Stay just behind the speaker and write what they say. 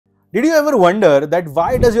Did you ever wonder that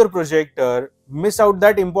why does your projector miss out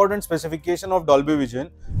that important specification of Dolby Vision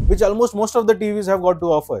which almost most of the TVs have got to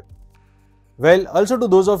offer? Well, also to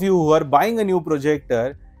those of you who are buying a new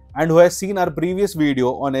projector and who have seen our previous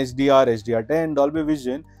video on HDR, HDR10, Dolby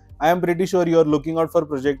Vision, I am pretty sure you are looking out for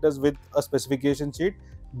projectors with a specification sheet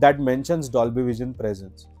that mentions Dolby Vision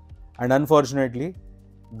presence. And unfortunately,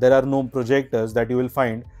 there are no projectors that you will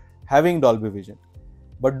find having Dolby Vision.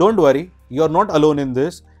 But don't worry, you are not alone in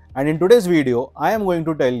this. And in today's video, I am going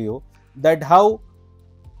to tell you that how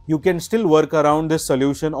you can still work around this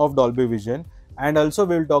solution of Dolby Vision, and also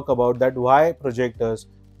we'll talk about that why projectors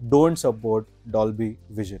don't support Dolby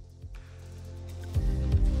Vision.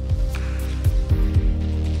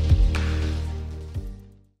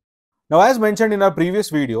 Now, as mentioned in our previous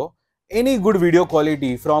video, any good video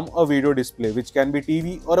quality from a video display, which can be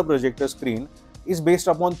TV or a projector screen, is based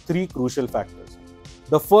upon three crucial factors.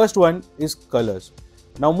 The first one is colors.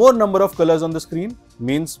 Now, more number of colors on the screen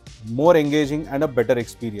means more engaging and a better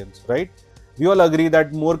experience, right? We all agree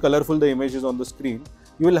that more colorful the image is on the screen,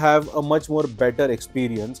 you will have a much more better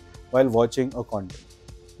experience while watching a content.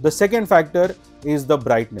 The second factor is the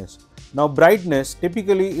brightness. Now, brightness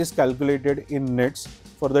typically is calculated in nits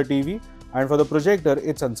for the TV, and for the projector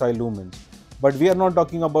it's ANSI lumens. But we are not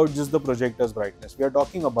talking about just the projector's brightness. We are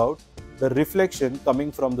talking about the reflection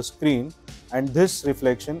coming from the screen, and this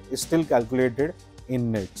reflection is still calculated in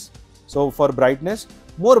nits. So for brightness,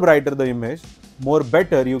 more brighter the image, more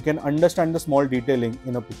better you can understand the small detailing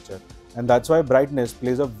in a picture, and that's why brightness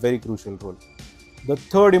plays a very crucial role. The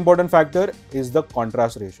third important factor is the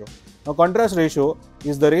contrast ratio. Now, contrast ratio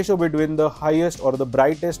is the ratio between the highest or the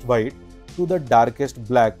brightest white to the darkest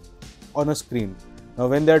black on a screen. Now,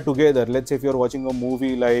 when they are together, let's say if you are watching a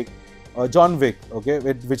movie like John Wick, okay,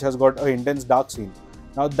 which has got an intense dark scene.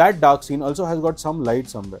 Now, that dark scene also has got some light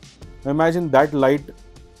somewhere. Now, imagine that light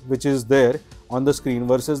which is there on the screen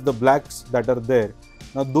versus the blacks that are there.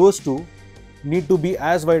 Now, those two need to be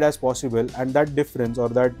as wide as possible, and that difference or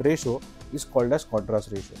that ratio is called as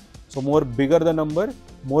contrast ratio. So, more bigger the number,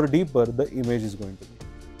 more deeper the image is going to be.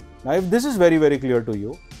 Now, if this is very clear to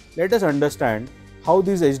you, let us understand how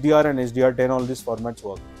these HDR and HDR10 all these formats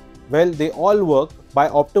work. Well, they all work by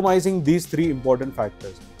optimizing these three important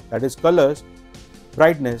factors, that is colors,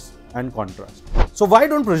 brightness and contrast. So why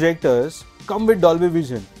don't projectors come with Dolby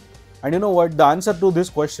Vision? And you know what, the answer to this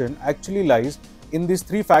question actually lies in these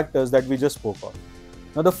three factors that we just spoke of.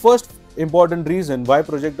 Now, the first important reason why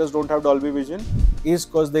projectors don't have Dolby Vision is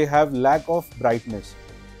because they have lack of brightness.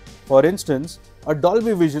 For instance, a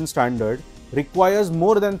Dolby Vision standard requires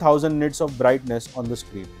more than 1000 nits of brightness on the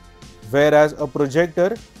screen, whereas a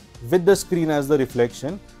projector with the screen as the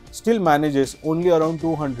reflection still manages only around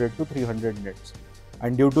 200 to 300 nits.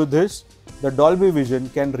 And due to this, the Dolby Vision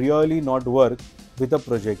can really not work with a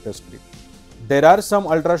projector screen. There are some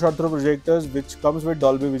ultra short throw projectors which comes with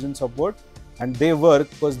Dolby Vision support, and they work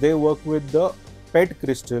because they work with the PET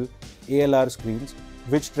crystal ALR screens,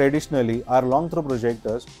 which traditionally our long throw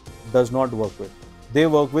projectors does not work with. They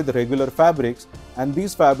work with regular fabrics, and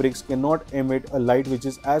these fabrics cannot emit a light which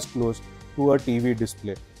is as close to a TV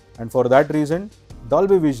display. And for that reason,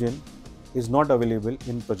 Dolby Vision is not available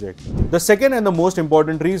in projector. The second and the most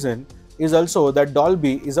important reason is also that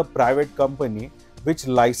Dolby is a private company which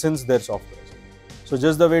licenses their software. So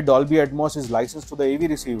just the way Dolby Atmos is licensed to the AV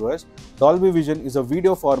receivers, Dolby Vision is a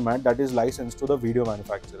video format that is licensed to the video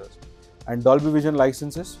manufacturers. And Dolby Vision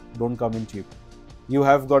licenses don't come in cheap. You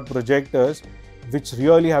have got projectors which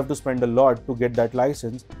really have to spend a lot to get that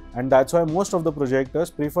license, and that's why most of the projectors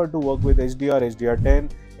prefer to work with HDR,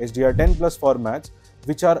 HDR10, HDR10 plus formats,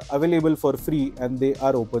 which are available for free and they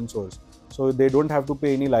are open source. So they don't have to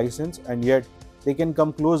pay any license, and yet they can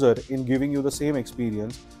come closer in giving you the same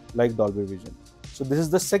experience like Dolby Vision. So this is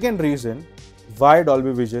the second reason why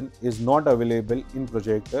Dolby Vision is not available in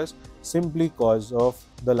projectors, simply because of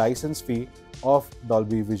the license fee of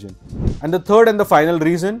Dolby Vision. And the third and the final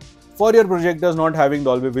reason for your projectors not having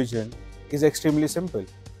Dolby Vision is extremely simple.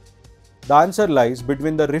 The answer lies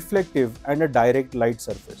between the reflective and a direct light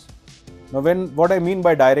surface. Now, what I mean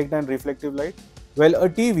by direct and reflective light? Well, a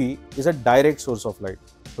TV is a direct source of light,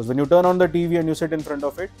 because when you turn on the TV and you sit in front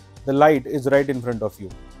of it, the light is right in front of you.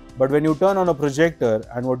 But when you turn on a projector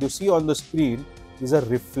and what you see on the screen is a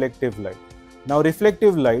reflective light. Now,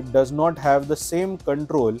 reflective light does not have the same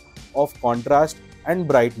control of contrast and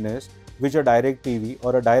brightness which a direct TV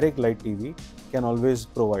or a direct light TV can always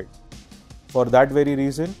provide. For that very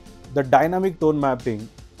reason, the dynamic tone mapping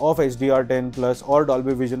of HDR10 plus or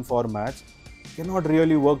Dolby Vision formats cannot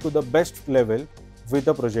really work to the best level with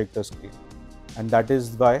a projector screen. And that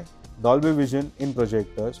is why Dolby Vision in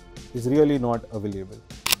projectors is really not available.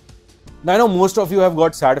 Now I know most of you have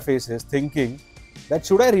got sad faces thinking that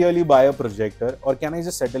should I really buy a projector or can I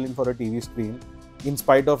just settle in for a TV screen in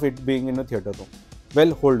spite of it being in a theatre room?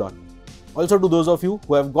 Well, hold on. Also to those of you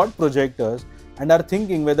who have got projectors and are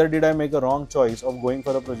thinking whether did I make a wrong choice of going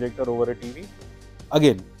for a projector over a TV?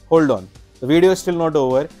 Again, hold on. The video is still not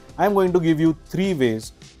over. I am going to give you 3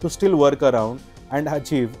 ways to still work around and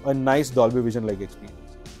achieve a nice Dolby Vision like experience.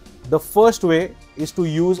 The first way is to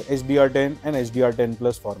use HDR10 and HDR10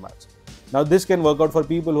 Plus formats. Now this can work out for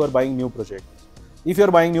people who are buying new projectors. If you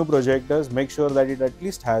are buying new projectors, make sure that it at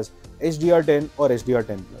least has HDR10 or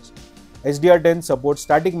HDR10 Plus. HDR10 supports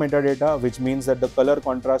static metadata, which means that the color,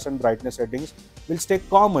 contrast and brightness settings will stay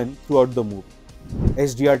common throughout the movie.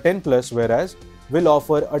 HDR10 Plus, whereas, will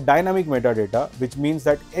offer a dynamic metadata, which means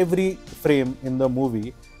that every frame in the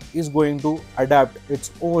movie is going to adapt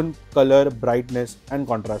its own color, brightness and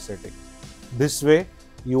contrast setting. This way,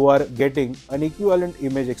 you are getting an equivalent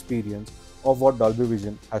image experience of what Dolby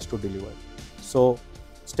Vision has to deliver. So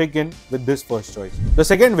stick in with this first choice. The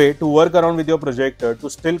second way to work around with your projector to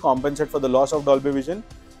still compensate for the loss of Dolby Vision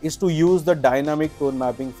is to use the dynamic tone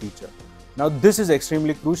mapping feature. Now this is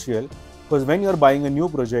extremely crucial because when you're buying a new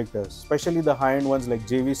projector, especially the high-end ones like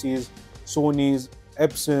JVC's, Sony's,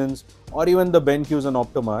 Epson's or even the BenQs and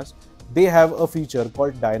Optimas, they have a feature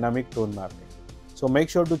called dynamic tone mapping. So make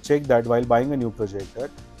sure to check that while buying a new projector,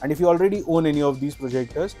 and if you already own any of these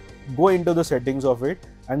projectors, go into the settings of it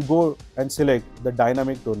and go and select the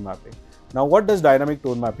dynamic tone mapping. Now what does dynamic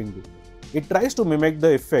tone mapping do? It tries to mimic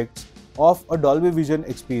the effects of a Dolby Vision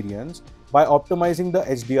experience by optimizing the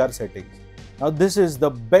HDR settings. Now this is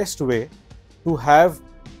the best way to have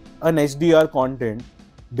an HDR content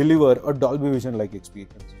deliver a Dolby Vision like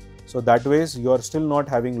experience. So that ways you are still not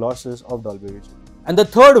having losses of Dolby Vision. And the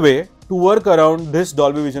third way to work around this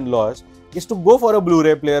Dolby Vision loss is to go for a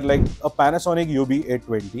Blu-ray player like a Panasonic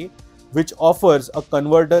UB820, which offers a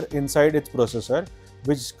converter inside its processor,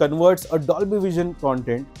 which converts a Dolby Vision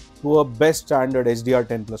content to a best standard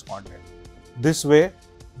HDR10 Plus content. This way,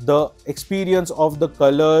 the experience of the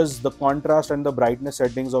colors, the contrast and the brightness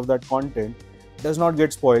settings of that content does not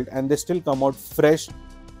get spoiled and they still come out fresh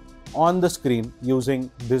on the screen using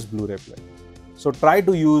this Blu-ray player. So try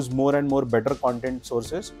to use more and more better content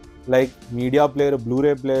sources like media player,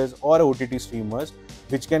 Blu-ray players or OTT streamers,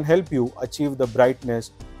 which can help you achieve the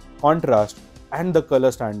brightness, contrast and the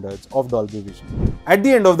color standards of Dolby Vision. At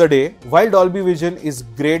the end of the day, while Dolby Vision is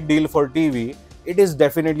great deal for TV, it is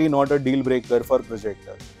definitely not a deal breaker for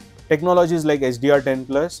projectors. Technologies like HDR10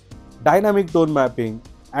 Plus, dynamic tone mapping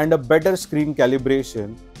and a better screen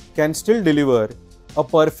calibration can still deliver a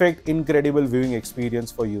perfect, incredible viewing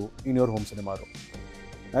experience for you in your home cinema room.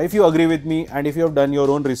 Now, if you agree with me and if you have done your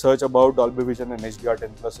own research about Dolby Vision and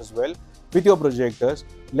HDR10 Plus as well with your projectors,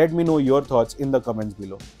 let me know your thoughts in the comments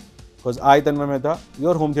below. Because I, Tanmay Mehta,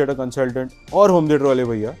 your home theatre consultant or home theatre wale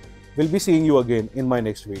bhaiya, will be seeing you again in my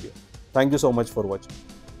next video. Thank you so much for watching.